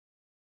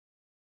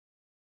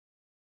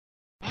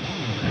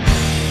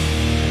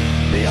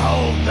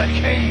The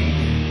King.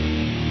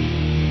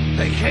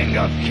 The King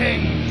of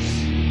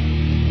Kings.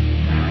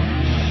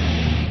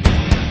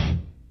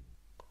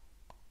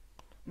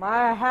 May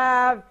I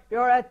have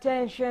your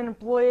attention,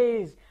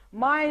 please?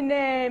 My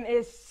name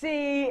is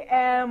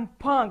CM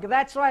Punk.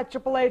 That's right,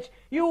 Triple H.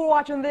 You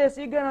watching this,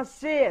 you're gonna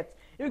see it.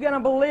 You're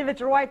gonna believe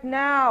it right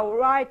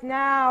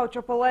now,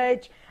 Triple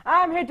H.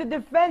 I'm here to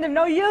defend him.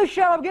 No, you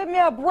shut up. Give me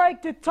a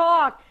break to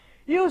talk.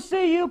 You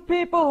see, you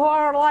people who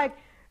are like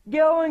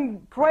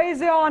going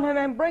crazy on him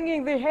and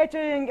bringing the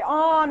hatred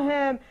on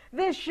him.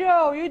 This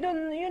show, you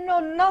know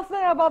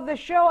nothing about the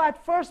show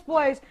at first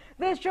place.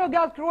 This show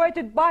got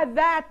created by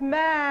that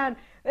man.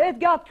 It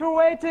got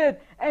created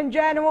in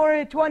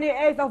January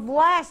 28th of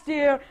last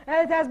year,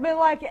 and it has been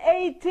like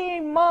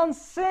 18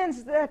 months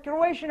since the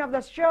creation of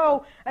the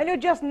show, and you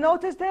just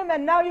noticed him,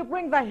 and now you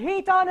bring the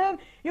heat on him.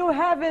 You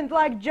haven't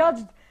like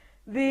judged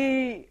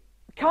the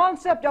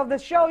concept of the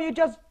show. You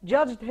just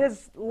judged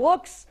his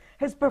looks,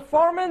 his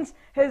performance,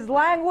 his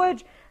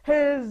language,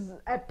 his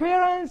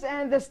appearance,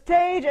 and the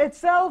stage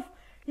itself.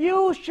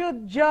 You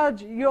should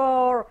judge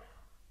your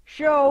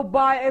show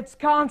by its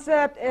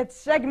concept, its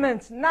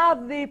segments,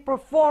 not the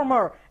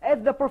performer.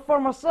 If the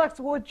performer sucks,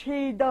 which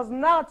he does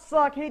not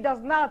suck, he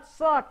does not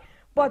suck.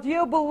 But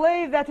you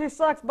believe that he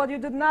sucks, but you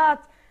did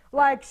not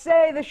like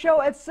say the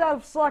show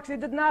itself sucks. You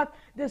did not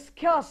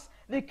discuss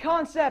the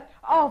concept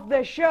of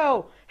the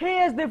show. He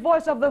is the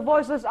voice of the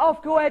voiceless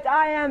of Kuwait.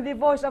 I am the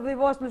voice of the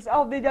voiceless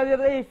of the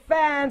WWE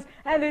fans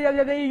and the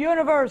WWE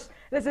universe.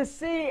 This is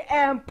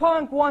CM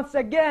Punk once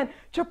again.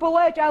 Triple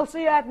H, I'll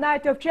see you at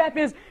Night of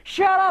Champions.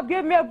 Shut up,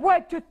 give me a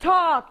break to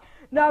talk.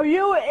 Now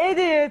you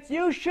idiots,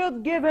 you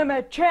should give him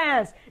a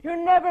chance. You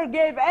never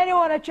gave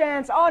anyone a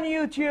chance on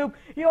YouTube.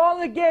 You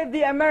only gave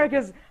the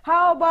Americans.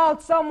 How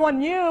about someone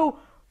new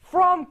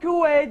from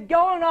Kuwait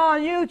going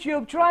on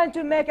YouTube trying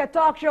to make a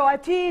talk show, a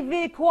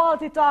TV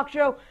quality talk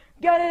show,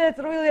 getting it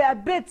really a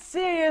bit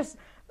serious?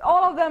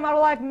 All of them are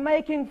like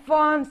making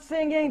fun,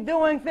 singing,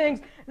 doing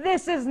things.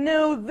 This is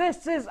new,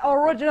 this is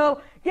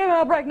original. Give him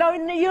a break. No,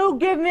 you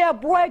give me a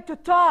break to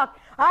talk.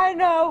 I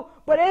know,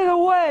 but either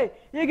way,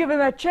 you give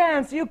him a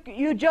chance.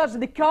 You judge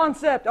the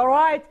concept, all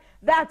right?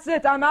 That's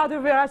it, I'm out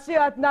of here. I see you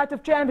at Night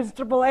of Champions,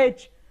 Triple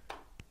H.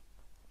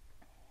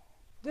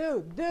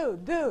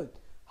 Dude.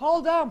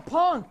 Hold on,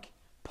 Punk.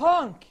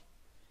 Come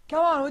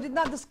on, we did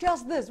not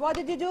discuss this. Why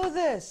did you do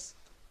this?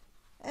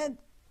 And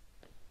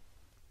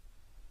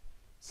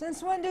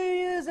since when do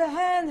you use a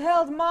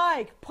handheld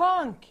mic?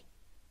 Punk,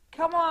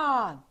 come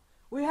on.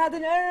 We had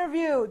an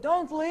interview.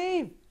 Don't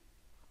leave.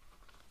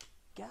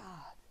 God.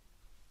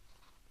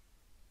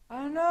 I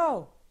don't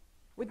know.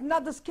 We did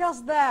not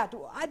discuss that.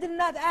 I did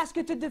not ask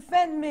you to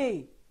defend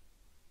me.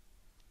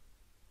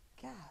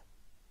 God.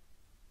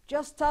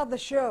 Just start the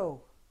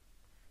show.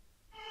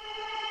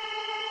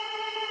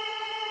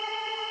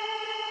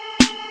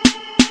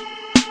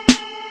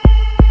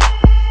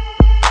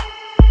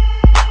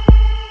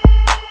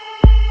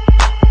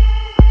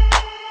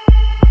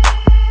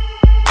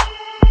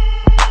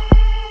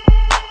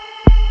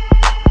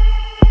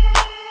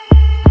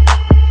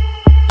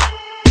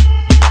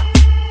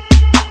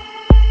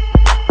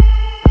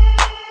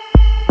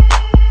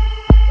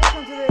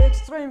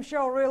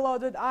 Show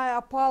Reloaded. I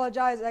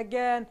apologize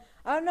again.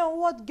 I don't know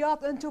what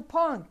got into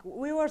Punk.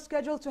 We were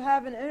scheduled to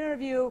have an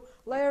interview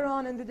later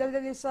on in the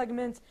WWE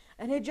segment,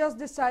 and he just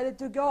decided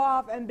to go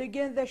off and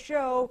begin the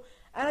show,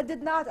 and I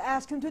did not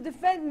ask him to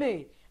defend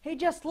me. He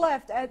just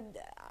left, and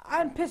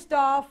I'm pissed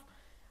off,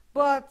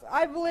 but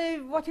I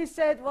believe what he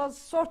said was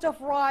sort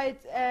of right,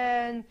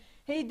 and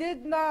he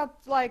did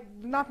not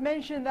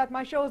mention that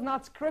my show is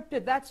not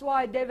scripted. That's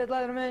why David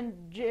Letterman,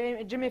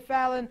 Jimmy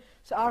Fallon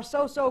are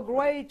so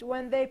great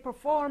when they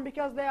perform,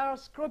 because they are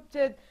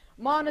scripted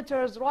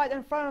monitors right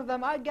in front of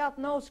them. I got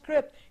no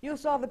script. You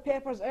saw the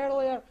papers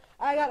earlier.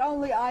 I got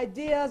only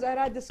ideas, and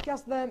I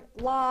discuss them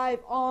live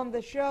on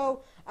the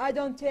show. I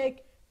don't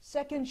take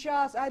second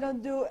shots. I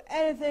don't do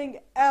anything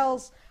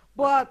else.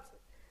 But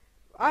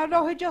I don't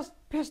know, he just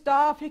pissed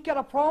off. He cut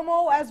a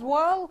promo as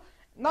well.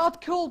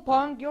 Not cool,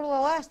 Punk. You're the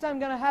last time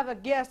gonna have a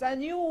guest,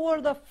 and you were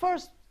the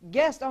first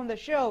guest on the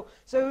show,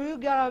 so you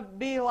gotta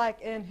be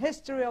like in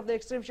history of the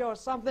Extreme Show or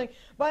something.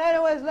 But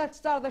anyways, let's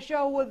start the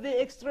show with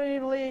the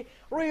extremely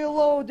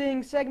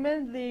reloading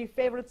segment, the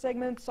favorite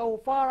segment so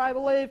far, I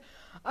believe.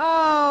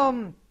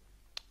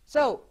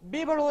 So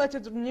Bieber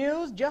related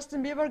news.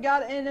 Justin Bieber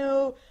got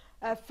into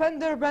a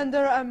fender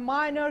bender, a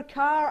minor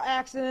car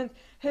accident.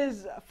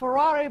 His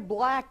Ferrari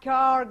black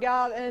car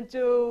got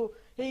into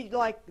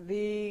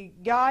the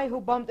guy who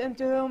bumped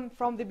into him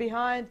from the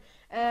behind,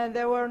 and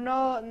there were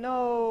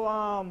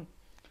no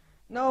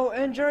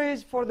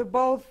injuries for the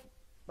both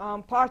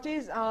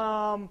parties.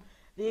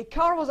 The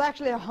car was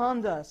actually a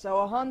Honda, so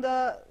a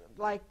Honda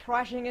like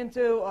crashing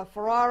into a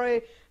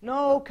Ferrari.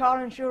 No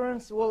car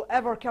insurance will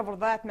ever cover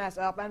that mess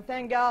up, and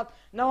thank God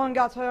no one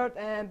got hurt,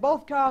 and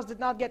both cars did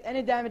not get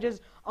any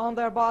damages on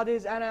their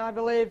bodies, and I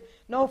believe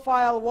no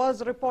file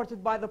was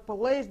reported by the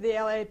police, the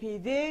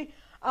LAPD.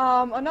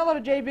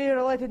 Another JB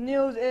related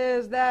news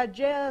is that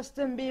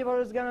Justin Bieber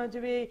is going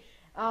to be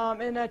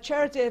in a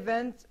charity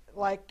event,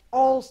 like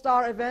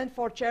all-star event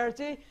for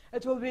charity.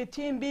 It will be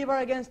Team Beaver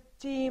against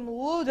Team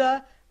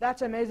Luda.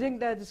 That's amazing.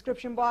 The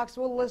description box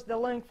will list the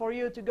link for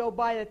you to go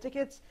buy the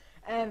tickets.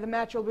 And the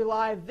match will be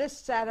live this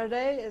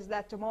Saturday. Is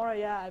that tomorrow?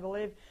 Yeah, I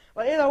believe.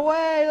 But either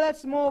way,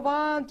 let's move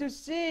on to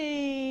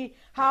see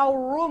how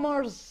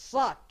rumors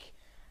suck.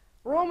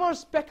 Rumors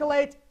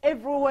speculate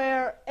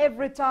everywhere,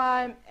 every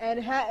time, and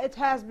it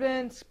has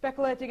been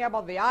speculating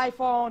about the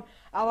iPhone,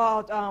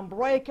 about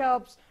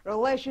breakups,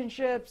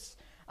 relationships.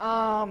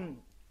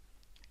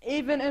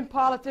 Even in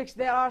politics,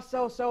 there are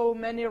so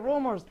many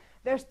rumors.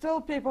 There's still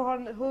people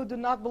who do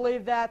not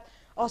believe that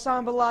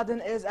Osama bin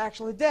Laden is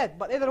actually dead.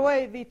 But either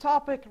way, the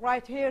topic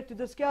right here to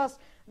discuss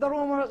the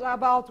rumors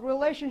about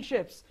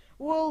relationships.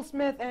 Will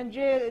Smith and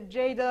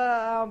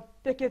Jada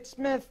Pinkett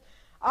Smith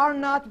are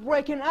not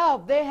breaking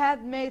up. They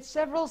had made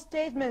several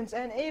statements,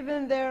 and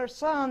even their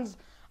sons,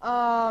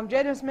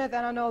 Jaden Smith,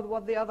 and I know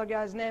what the other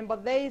guy's name,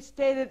 but they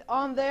stated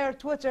on their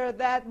Twitter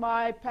that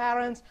my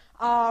parents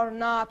are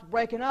not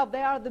breaking up.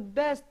 They are the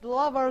best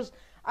lovers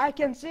I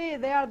can see.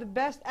 They are the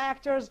best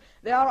actors.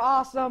 They are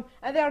awesome,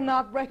 and they are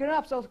not breaking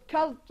up. So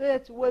cut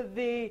it with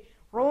the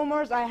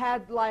rumors. I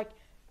had like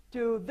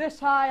to this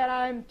high, and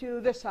I'm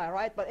to this high,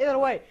 right? But either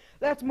way,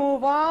 let's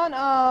move on.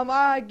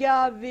 I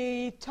got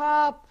the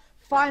top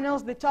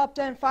finals, the top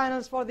 10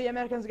 finals for the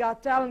Americans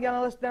Got Talent. I'm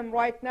gonna list them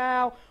right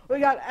now. We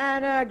got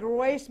Anna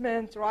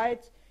Graceman,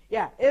 right?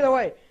 Yeah, either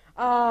way.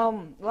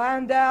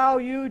 Landau,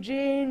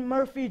 Eugene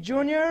Murphy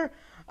Jr.,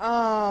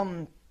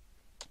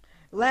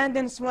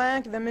 Landon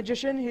Swank, the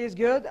magician, he's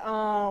good.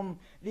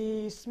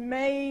 The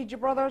Smage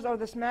brothers, or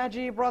the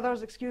Smaggy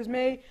brothers, excuse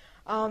me.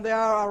 They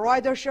are a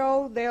rider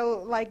show.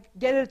 They'll like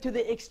get it to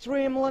the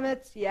extreme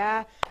limits,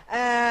 yeah.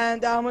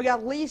 And we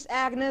got Lise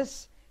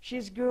Agnes,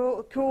 she's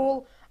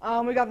cool.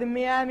 We got the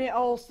Miami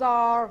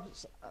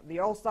All-Stars, the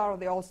All-Star of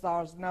the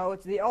All-Stars. No,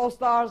 it's the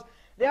All-Stars.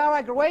 They are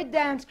a great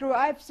dance crew.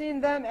 I've seen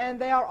them, and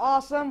they are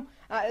awesome.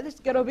 This is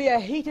going to be a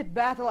heated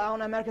battle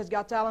on America's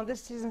Got Talent.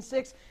 This season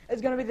 6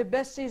 is going to be the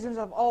best seasons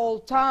of all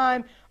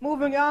time.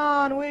 Moving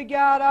on, we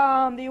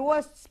got the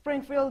West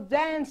Springfield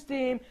dance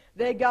team.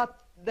 They got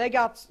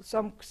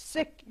some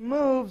sick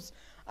moves.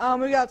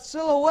 We got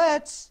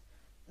Silhouettes.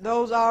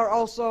 Those are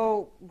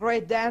also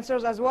great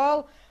dancers as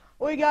well.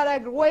 We got a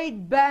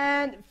great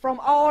band from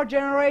our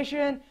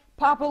generation,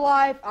 Papa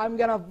Life. I'm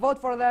going to vote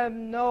for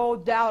them, no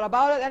doubt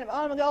about it. And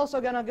I'm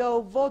also going to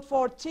go vote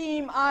for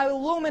Team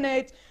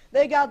Illuminate.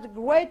 They got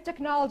great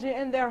technology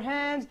in their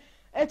hands.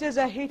 It is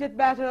a heated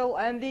battle,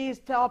 and these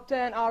top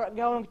 10 are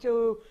going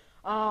to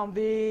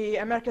the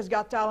America's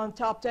Got Talent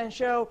top 10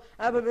 show.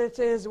 I believe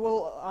it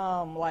will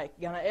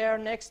gonna air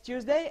next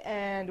Tuesday,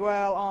 and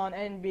well, on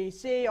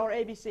NBC or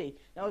ABC.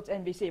 No, it's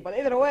NBC. But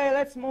either way,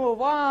 let's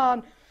move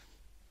on.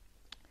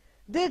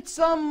 Did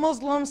some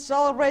Muslims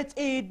celebrate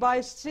Eid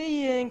by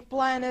seeing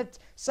planet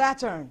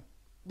Saturn?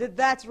 Did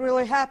that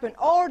really happen?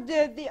 Or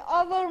did the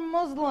other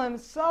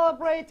Muslims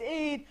celebrate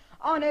Eid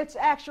on its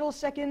actual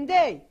second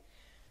day?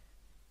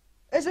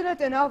 Isn't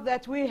it enough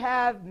that we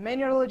have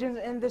many religions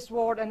in this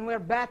world and we're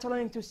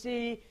battling to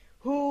see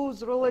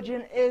whose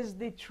religion is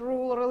the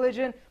true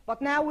religion?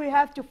 But now we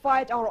have to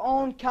fight our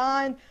own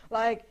kind,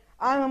 like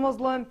I'm a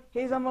Muslim,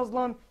 he's a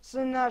Muslim,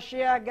 Sunnah,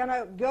 Shia,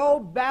 gonna go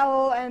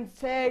battle and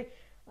say,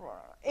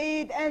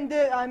 Eid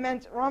ended,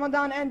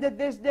 Ramadan ended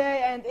this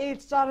day and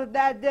Eid started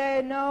that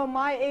day. No,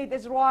 my Eid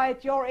is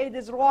right, your Eid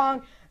is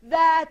wrong.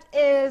 That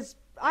is,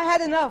 I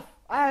had enough.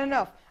 I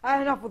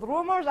had enough with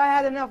rumors. I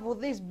had enough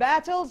with these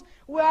battles.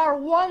 We are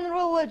one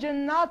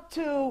religion, not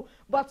two.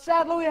 But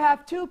sadly, we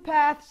have two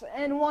paths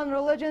in one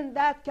religion.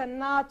 That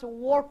cannot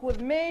work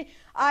with me.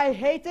 I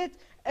hate it.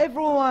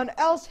 Everyone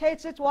else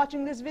hates it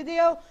watching this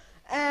video.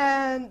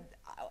 And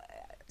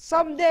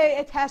someday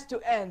it has to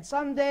end.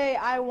 Someday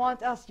I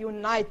want us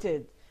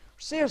united.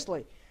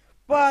 Seriously.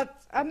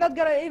 But I'm not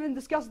going to even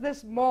discuss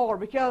this more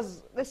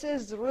because this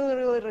is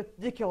really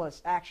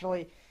ridiculous,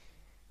 actually.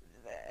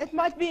 It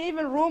might be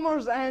even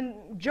rumors and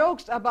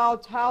jokes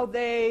about how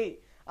they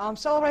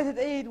celebrated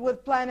Eid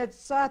with planet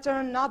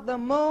Saturn, not the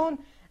moon.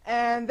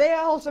 And they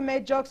also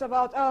made jokes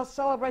about us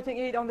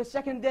celebrating Eid on the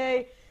second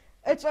day.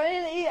 It's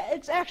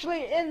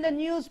actually in the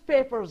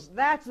newspapers.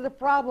 That's the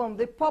problem.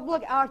 The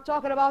public are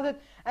talking about it,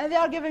 and they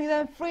are giving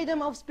them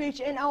freedom of speech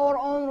in our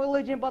own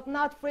religion, but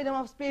not freedom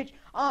of speech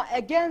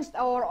against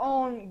our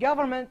own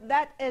government.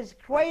 That is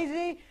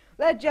crazy.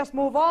 Let's just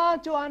move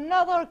on to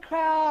another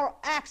car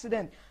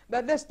accident.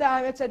 But this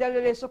time it's a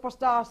WWE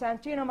superstar,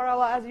 Santino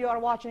Marella, as you are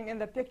watching in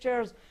the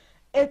pictures.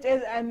 It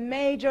is a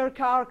major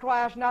car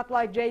crash, not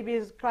like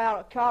JB's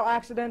car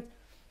accident.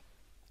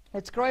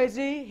 It's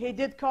crazy. He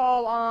did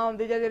call on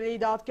the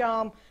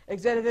WWE.com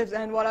executives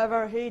and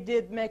whatever. He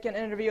did make an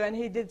interview and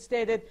he did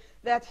stated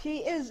that he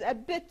is a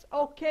bit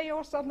okay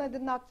or something. I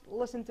did not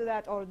listen to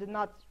that or did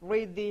not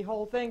read the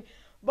whole thing.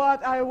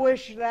 But I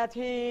wish that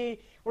he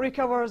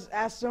recovers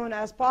as soon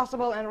as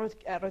possible and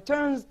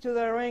returns to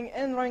the ring,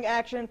 in-ring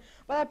action.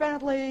 But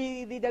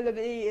apparently the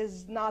WWE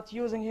is not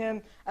using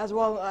him, as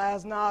well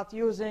as not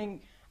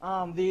using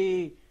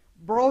the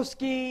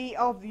broski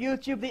of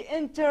YouTube, the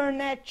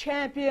internet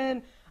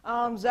champion,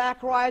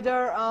 Zack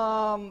Ryder.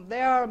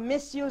 They are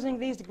misusing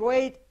these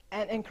great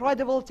and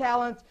incredible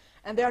talents,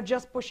 and they're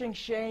just pushing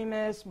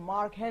Sheamus,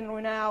 Mark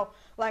Henry now.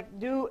 Like,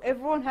 do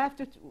everyone have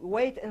to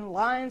wait in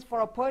lines for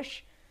a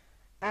push?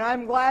 And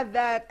I'm glad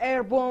that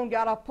Airborne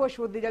got a push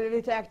with the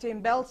WWE Tag Team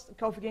belts,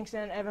 Kofi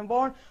Kingston and Evan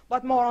Bourne,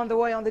 but more on the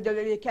way on the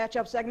WWE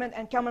catch-up segment.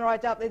 And coming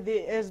right up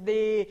is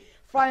the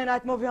Friday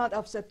Night Movie Hunt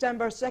of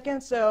September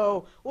 2nd,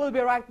 so we'll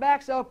be right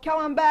back. So come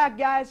on back,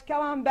 guys,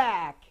 come on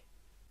back.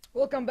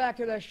 Welcome back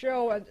to the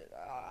show. And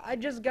I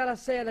just gotta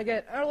say it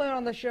again. Earlier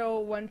on the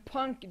show, when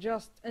Punk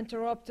just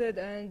interrupted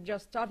and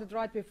just started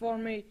right before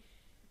me,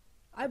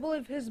 I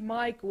believe his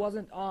mic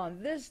wasn't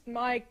on. This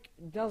mic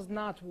does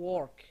not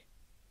work.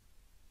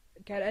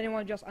 Can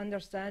anyone just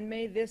understand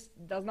me? This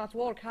does not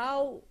work.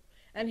 How?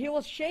 And he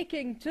was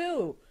shaking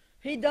too.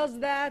 He does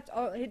that.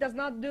 He does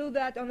not do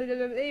that on the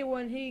WWE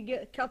when he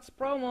cuts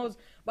promos.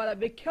 But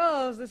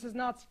because this is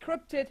not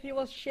scripted, he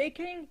was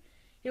shaking.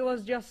 He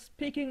was just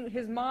speaking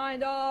his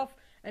mind off,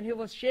 and he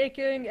was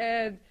shaking,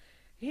 and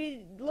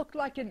he looked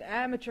like an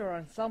amateur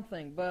or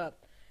something. But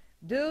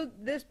dude,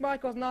 this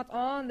mic was not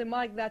on. The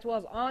mic that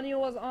was on you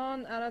was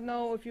on. I don't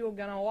know if you were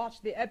gonna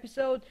watch the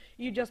episode.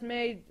 You just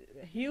made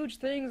huge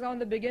things on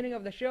the beginning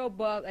of the show,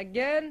 but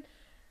again,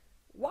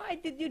 why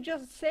did you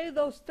just say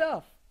those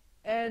stuff?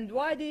 And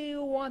why do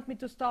you want me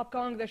to stop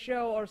calling the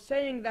show or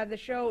saying that the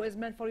show is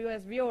meant for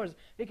US viewers?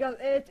 Because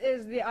it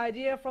is the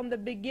idea from the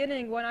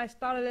beginning when I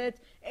started it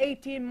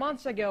 18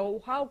 months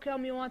ago. How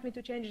come you want me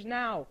to change it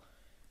now?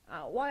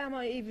 Why am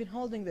I even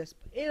holding this?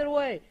 Either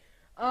way,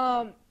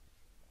 I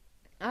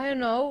don't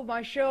know,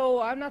 my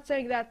show, I'm not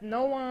saying that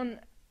no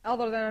one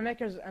other than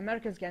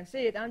Americans can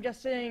see it. I'm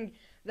just saying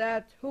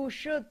that who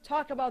should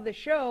talk about the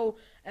show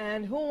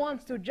and who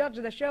wants to judge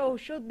the show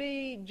should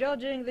be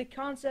judging the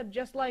concept,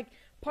 just like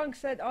Punk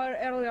said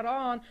earlier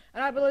on.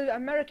 And I believe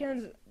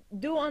Americans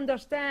do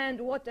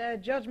understand what a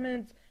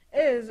judgment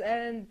is,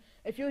 and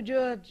if you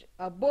judge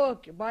a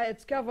book by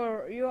its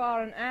cover, you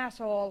are an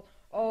asshole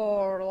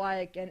or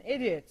like an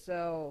idiot.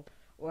 So,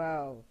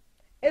 well,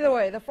 either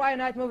way, the Friday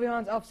Night Movie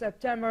Hunt of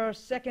September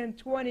 2nd,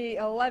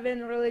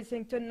 2011,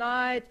 releasing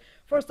tonight.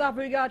 First off,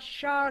 we got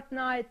Shark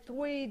Night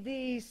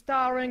 3D,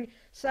 starring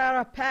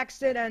Sarah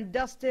Paxton and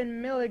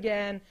Dustin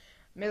Milligan.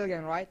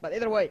 Milligan, right? But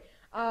either way,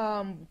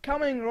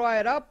 coming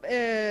right up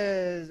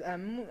is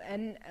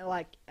an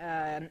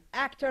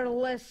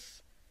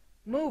actorless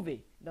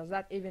movie. Does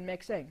that even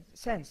make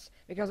sense?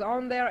 Because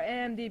on their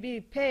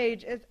IMDb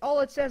page, all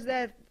it says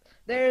that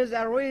there is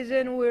a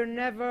reason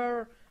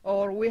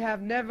we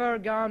have never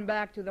gone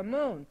back to the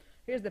moon.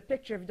 Here's the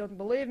picture if you don't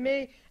believe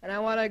me, and I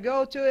want to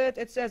go to it.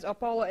 It says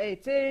Apollo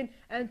 18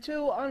 and 2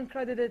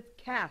 uncredited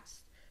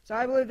casts. So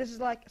I believe this is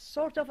like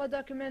sort of a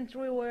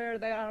documentary where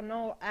there are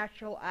no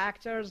actual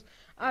actors.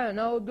 I don't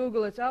know,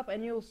 Google it up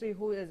and you'll see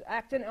who is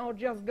acting, or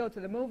just go to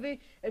the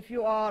movie if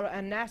you are a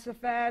NASA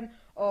fan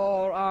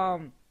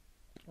or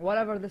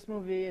whatever this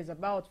movie is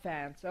about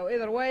fan. So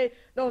either way,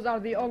 those are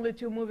the only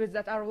two movies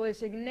that are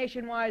releasing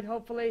nationwide,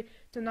 hopefully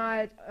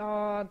tonight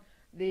on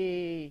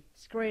the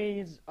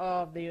screens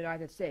of the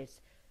United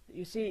States.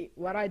 You see,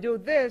 when I do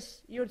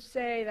this, you'd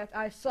say that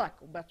I suck.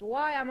 But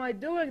why am I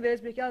doing this?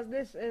 Because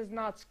this is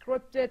not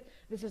scripted,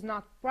 this is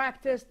not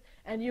practiced,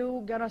 and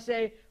you're gonna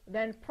say,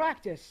 then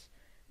practice.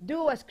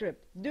 Do a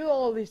script, do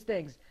all these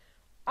things.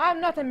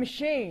 I'm not a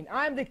machine.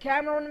 I'm the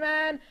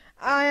cameraman.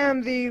 I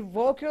am the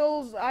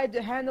vocals. I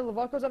handle the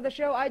vocals of the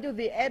show. I do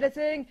the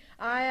editing.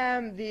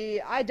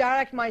 I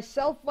direct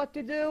myself what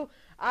to do.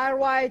 I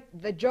write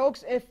the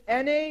jokes, if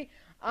any.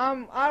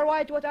 I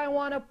write what I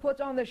want to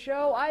put on the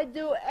show. I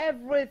do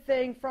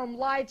everything from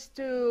lights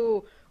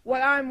to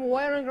what I'm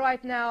wearing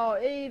right now,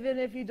 even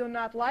if you do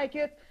not like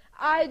it.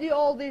 I do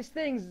all these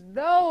things.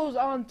 Those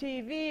on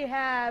TV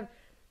have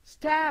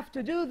staff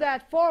to do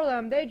that for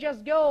them. They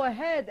just go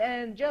ahead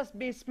and just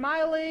be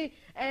smiley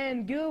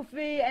and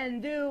goofy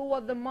and do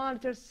what the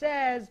monitor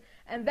says,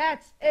 and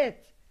that's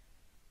it.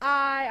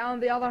 I,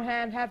 on the other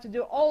hand, have to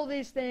do all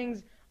these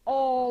things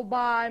all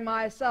by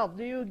myself.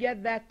 Do you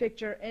get that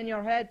picture in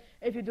your head?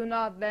 If you do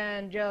not,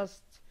 then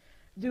just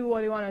do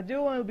what you want to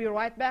do, and we'll be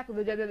right back with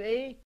the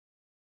WWE.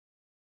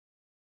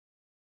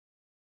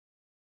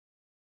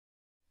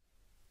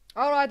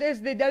 Alright, it's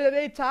the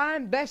WWE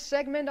time, best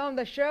segment on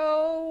the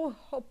show,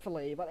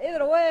 hopefully. But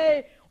either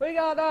way, we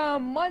got a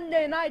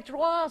Monday Night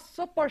Raw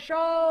Super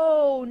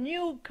Show,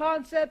 new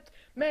concept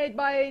made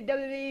by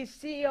WWE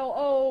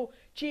COO,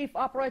 Chief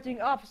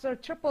Operating Officer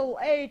Triple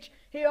H.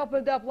 He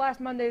opened up last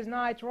Monday's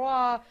Night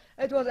Raw.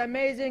 It was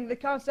amazing. The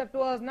concept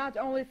was not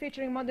only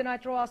featuring Monday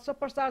Night Raw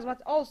superstars,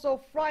 but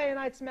also Friday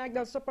Night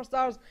SmackDown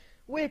superstars,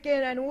 week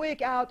in and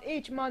week out,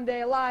 each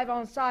Monday live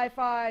on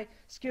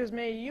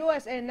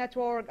USA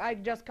Network. I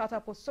just caught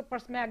up with Super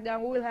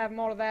SmackDown. We'll have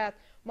more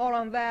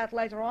on that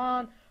later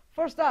on.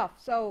 First off,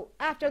 so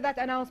after that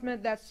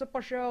announcement that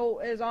Super Show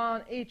is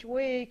on each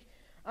week,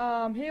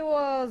 he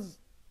was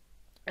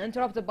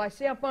interrupted by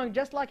CM Punk,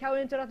 just like how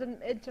he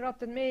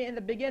interrupted me in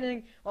the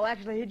beginning. Well,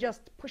 actually, he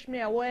just pushed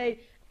me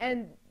away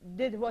and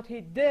did what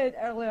he did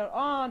earlier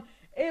on.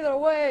 Either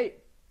way,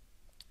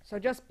 so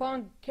just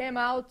Punk came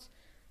out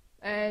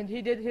and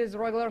he did his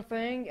regular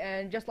thing,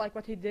 and just like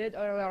what he did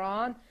earlier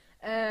on.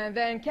 And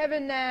then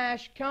Kevin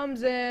Nash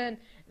comes in,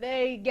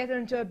 they get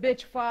into a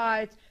bitch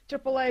fight.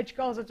 Triple H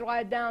calls it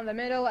right down the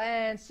middle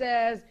and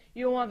says,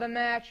 you want the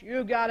match,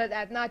 you got it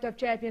at Night of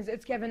Champions.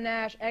 It's Kevin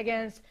Nash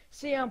against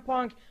CM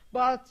Punk,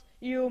 but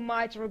you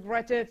might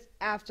regret it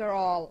after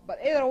all. But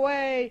either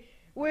way,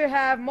 we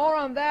have more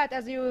on that.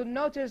 As you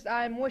noticed,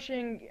 I'm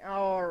wishing,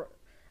 or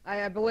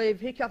I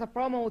believe he cut a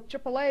promo with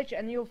Triple H,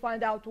 and you'll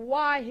find out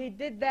why he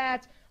did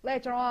that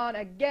later on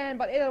again.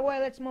 But either way,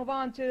 let's move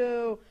on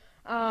to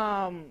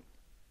the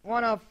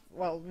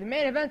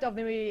main event of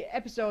the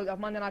episode of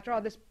Monday Night Raw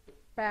this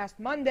past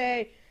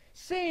Monday.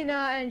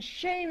 Cena and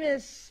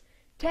Sheamus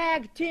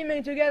tag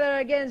teaming together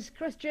against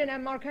Christian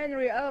and Mark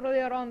Henry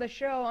earlier on the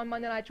show on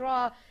Monday Night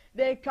Raw.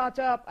 They caught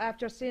up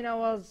after Cena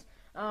was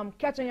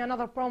cutting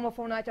another promo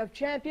for Night of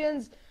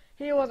Champions.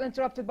 He was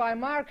interrupted by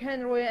Mark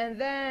Henry and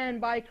then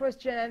by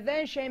Christian, and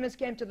then Sheamus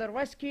came to the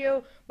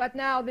rescue. But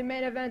now the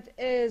main event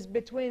is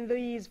between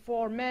these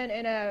four men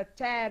in a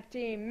tag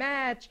team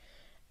match.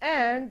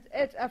 And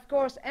it, of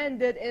course,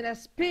 ended in a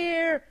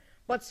spear,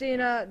 but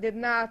Cena did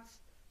not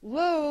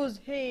lose.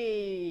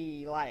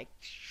 He,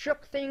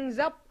 shook things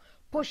up,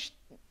 pushed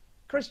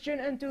Christian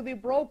into the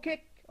bro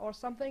kick or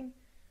something.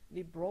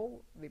 The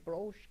bro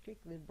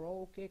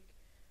kick.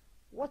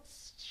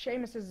 What's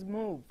Sheamus's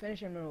move,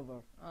 finishing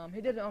maneuver?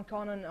 He did it on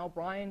Conan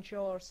O'Brien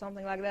show or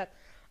something like that.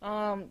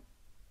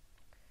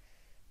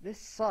 This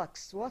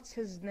sucks. What's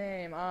his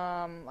name?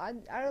 I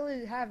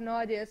really have no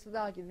idea. It's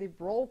like the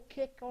bro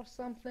kick or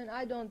something.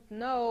 I don't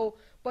know.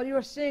 But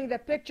you're seeing the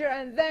picture,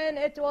 and then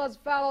it was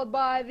followed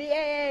by the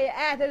AA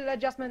Attitude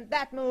Adjustment.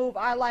 That move,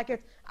 I like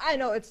it. I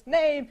know its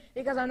name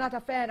because I'm not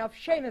a fan of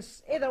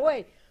Sheamus. Either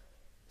way.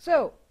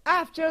 So,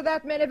 after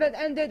that main event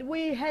ended,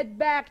 we head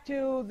back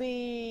to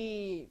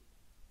the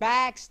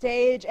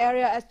backstage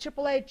area as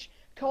Triple H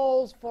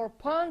calls for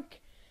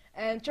Punk.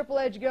 And Triple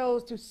H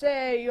goes to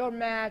say your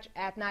match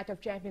at Night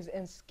of Champions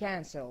is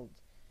cancelled,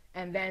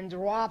 and then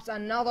drops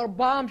another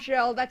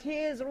bombshell that he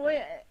is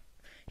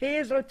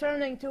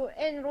returning to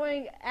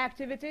in-ring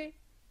activity,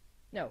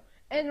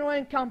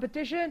 in-ring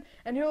competition,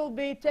 and he will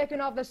be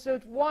taking off the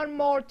suit one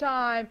more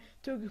time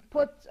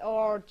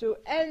to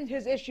end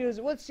his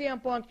issues with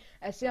CM Punk,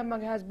 as CM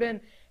Punk has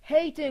been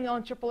hating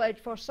on Triple H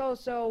for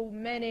so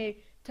many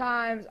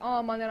times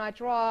on Monday Night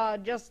Raw,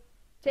 just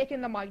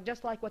taking the mic,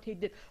 just like what he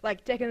did,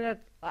 like taking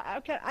it.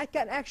 I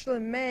can actually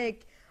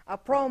make a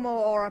promo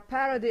or a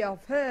parody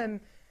of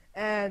him,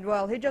 and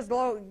well, he just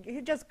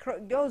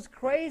goes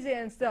crazy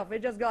and stuff. He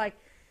just like,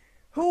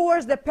 who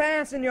wears the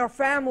pants in your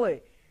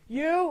family,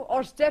 you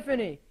or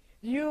Stephanie?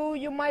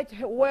 You might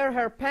wear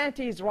her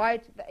panties,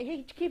 right?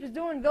 He keeps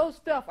doing those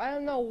stuff. I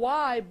don't know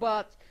why,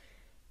 but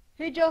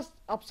he just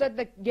upset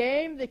the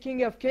game, the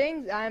King of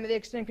Kings. I'm the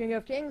Extreme King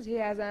of Kings. He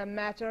has a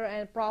matter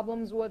and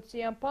problems with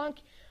CM Punk.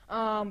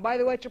 By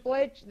the way, Triple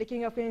H, the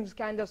King of Kings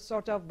kind of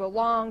sort of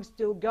belongs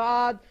to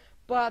God,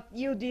 but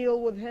you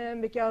deal with him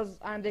because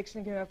I'm the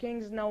Extreme King of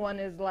Kings. No one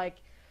is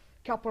like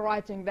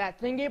copyrighting that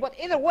thingy. But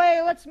either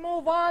way, let's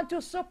move on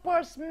to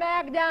Super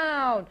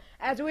SmackDown,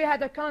 as we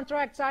had a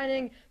contract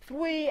signing,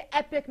 3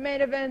 epic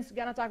main events.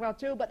 Gonna talk about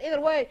 2, but either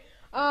way,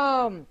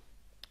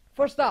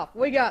 first off,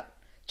 we got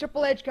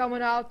Triple H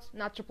coming out,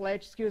 not Triple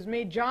H, excuse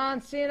me,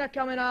 John Cena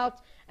coming out,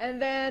 and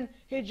then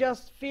he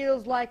just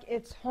feels like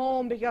it's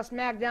home because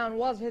SmackDown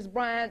was his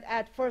brand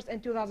at first in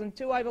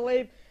 2002, I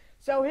believe.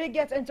 So he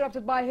gets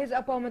interrupted by his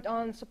opponent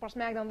on Super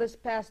SmackDown this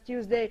past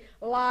Tuesday,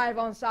 live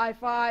on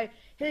Sci-Fi.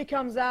 He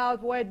comes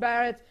out, Wade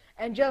Barrett,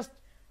 and just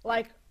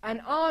like an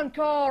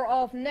encore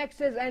of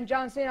Nexus and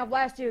John Cena of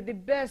last year, the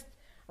best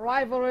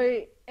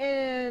rivalry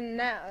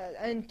in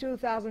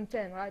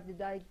 2010, right?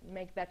 Did I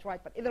make that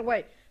right? But either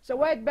way, so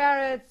Wade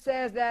Barrett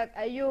says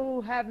that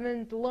you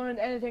haven't learned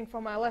anything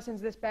from my lessons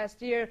this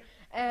past year,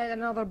 and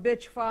another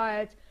bitch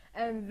fight,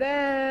 and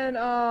then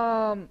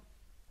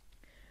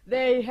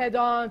they head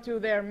on to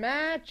their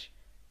match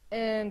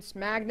in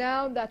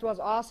SmackDown. That was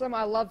awesome.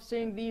 I love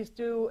seeing these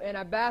two in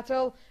a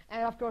battle,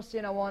 and of course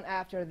Cena won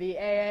after the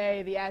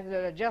AA, the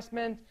Attitude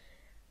Adjustment.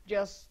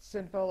 Just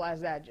simple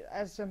as that.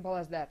 As simple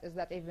as that. Is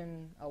that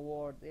even a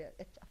word? Yeah,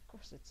 of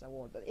course it's a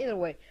word. But either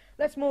way,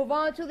 let's move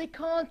on to the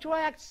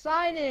contract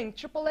signing.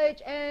 Triple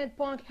H and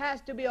Punk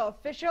has to be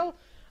official.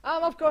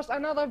 Of course,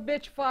 another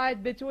bitch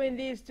fight between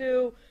these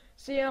two.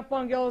 CM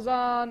Punk goes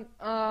on.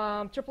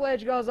 Triple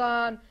H goes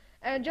on.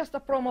 And just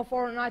a promo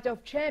for Night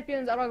of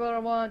Champions, a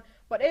regular one.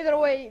 But either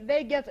way,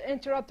 they get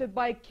interrupted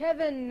by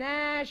Kevin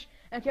Nash.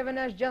 And Kevin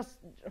Nash just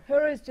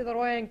hurries to the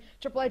ring.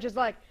 Triple H is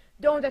like,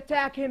 don't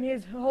attack him,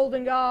 he's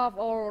holding off,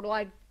 or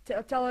like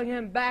telling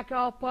him back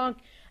off, Punk.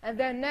 And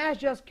then Nash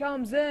just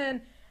comes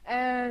in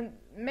and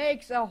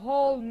makes a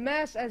whole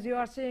mess, as you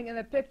are seeing in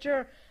the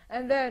picture.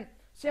 And then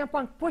CM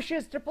Punk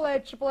pushes Triple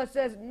H. Triple H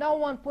says, no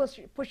one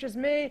pushes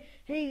me.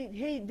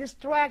 He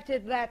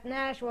distracted that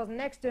Nash was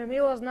next to him.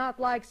 He was not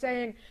like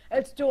saying,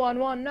 it's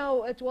 2-on-1.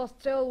 No, it was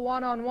still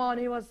 1-on-1.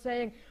 He was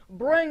saying,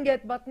 bring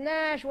it. But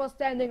Nash was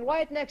standing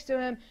right next to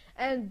him.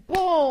 And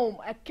boom,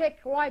 a kick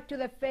right to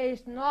the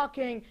face,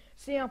 knocking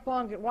CM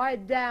Punk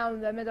right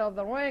down the middle of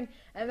the ring.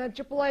 And then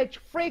Triple H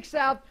freaks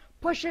out,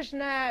 pushes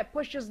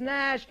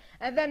Nash,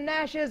 and then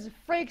Nash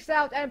freaks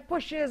out and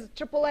pushes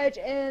Triple H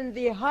in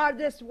the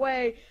hardest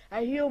way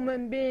a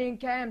human being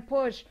can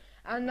push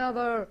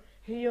another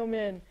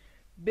human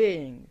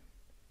being.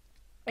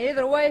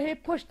 Either way, he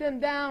pushed him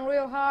down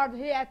real hard.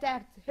 He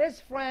attacked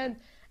his friend,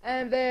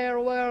 and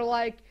there were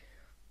like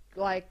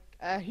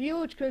a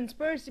huge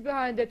conspiracy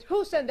behind it.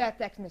 Who sent that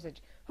text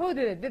message? Who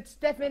did it? Did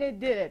Stephanie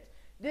did it?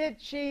 Did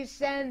she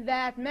send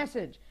that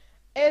message?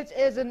 It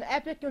is an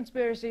epic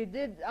conspiracy.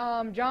 Did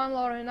John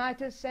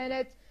Laurinaitis send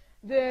it?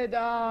 Did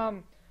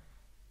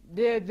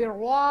the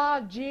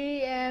Raw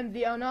GM,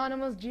 the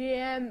anonymous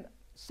GM,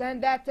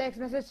 send that text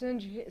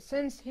message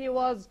since he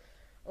was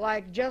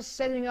like just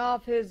setting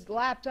off his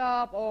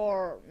laptop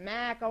or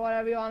Mac or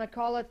whatever you want to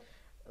call it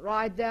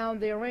right down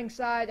the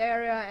ringside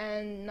area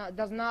and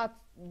does not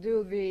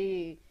do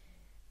the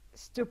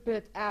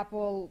stupid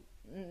Apple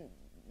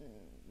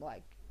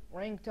like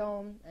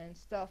ringtone and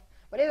stuff?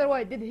 But either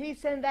way, did he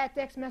send that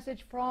text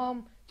message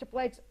from Triple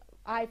H's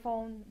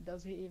iPhone?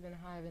 Does he even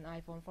have an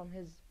iPhone from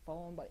his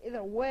phone? But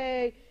either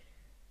way,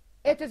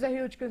 it is a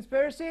huge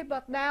conspiracy.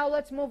 But now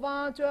let's move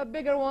on to a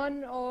bigger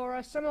one or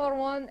a similar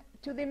one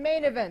to the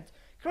main event.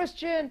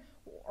 Christian,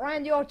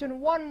 Randy Orton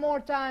one more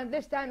time,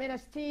 this time in a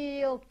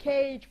steel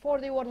cage for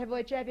the World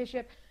Heavyweight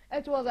Championship.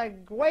 It was a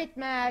great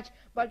match,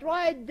 but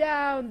right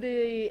down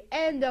the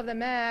end of the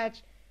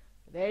match,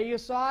 there you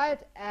saw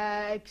it,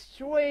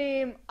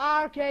 extreme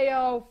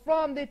RKO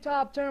from the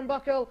top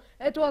turnbuckle.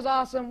 It was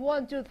awesome.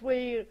 1, 2,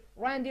 3.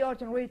 Randy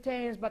Orton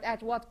retains, but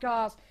at what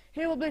cost?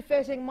 He will be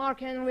facing Mark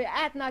Henry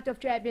at Night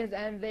of Champions,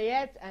 and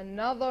yet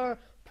another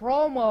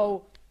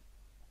promo.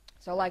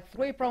 So like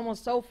 3 promos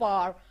so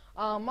far.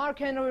 Mark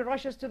Henry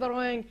rushes to the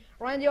ring.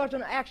 Randy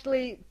Orton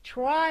actually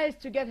tries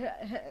to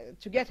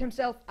get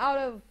himself out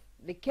of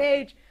the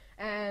cage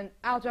and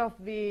out of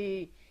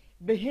the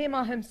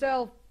behemoth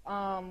himself.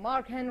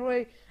 Mark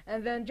Henry,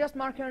 and then just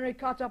Mark Henry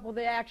caught up with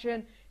the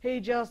action. He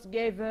just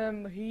gave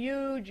him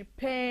huge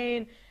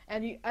pain,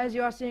 and as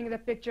you are seeing the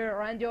picture,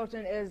 Randy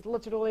Orton is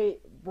literally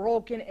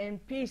broken in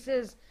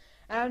pieces.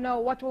 I don't know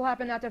what will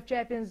happen out of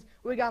Champions.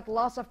 We got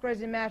lots of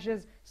crazy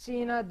matches: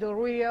 Cena, Del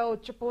Rio,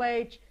 Triple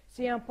H,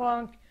 CM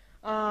Punk,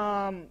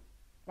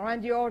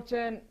 Randy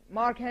Orton,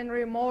 Mark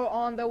Henry, more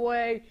on the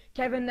way,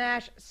 Kevin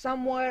Nash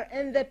somewhere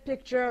in the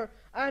picture.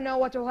 I don't know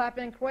what will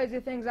happen. Crazy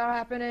things are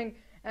happening.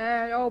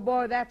 And oh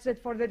boy, that's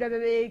it for the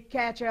WWE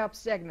catch-up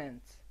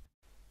segment.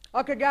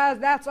 Okay guys,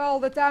 that's all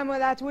the time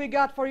that we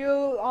got for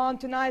you on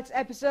tonight's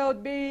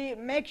episode.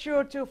 Make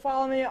sure to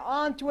follow me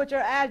on Twitter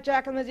at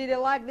AL-Mazeedi,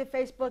 like the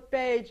Facebook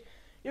page.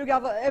 You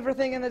got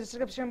everything in the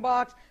description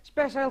box.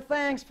 Special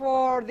thanks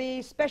for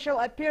the special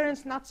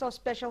appearance. Not so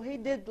special, he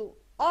did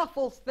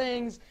awful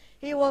things.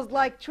 He was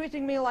like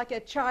treating me like a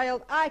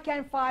child. I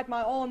can fight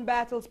my own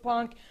battles,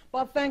 Punk,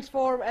 but thanks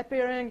for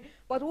appearing.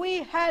 But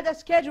we had a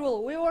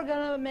schedule. We were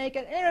gonna make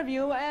an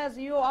interview as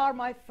you are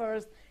my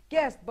first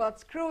guest,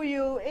 but screw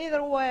you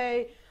either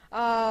way.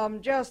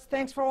 Just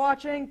thanks for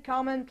watching.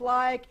 Comment,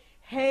 like,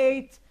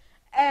 hate,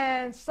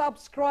 and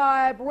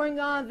subscribe. Bring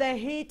on the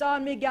heat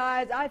on me,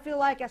 guys. I feel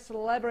like a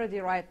celebrity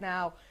right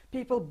now.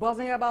 People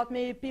buzzing about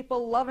me,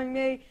 people loving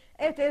me.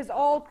 It is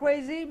all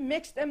crazy,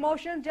 mixed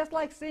emotion, just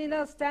like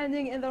Cena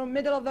standing in the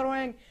middle of the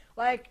ring,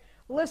 like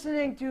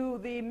listening to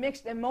the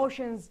mixed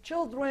emotions,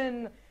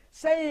 children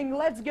saying,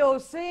 let's go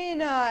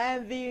Cena,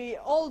 and the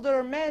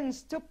older men,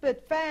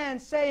 stupid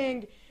fans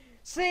saying,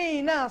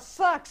 Cena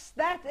sucks.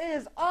 That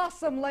is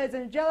awesome, ladies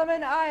and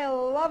gentlemen. I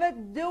love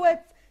it. Do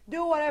it.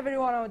 Do whatever you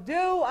want to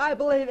do. I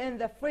believe in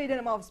the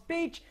freedom of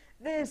speech.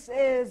 This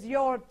is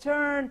your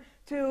turn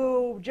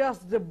to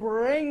just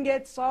bring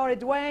it. Sorry,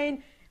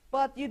 Dwayne,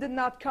 but you did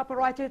not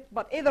copyright it.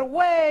 But either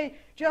way,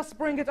 just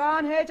bring it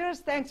on, haters.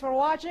 Thanks for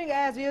watching.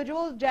 As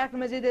usual,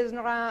 AL-Mazeedi is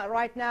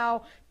right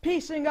now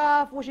peacing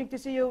off. Wishing to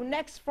see you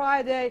next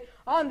Friday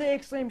on the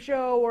Extreme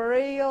Show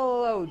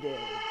Reloaded.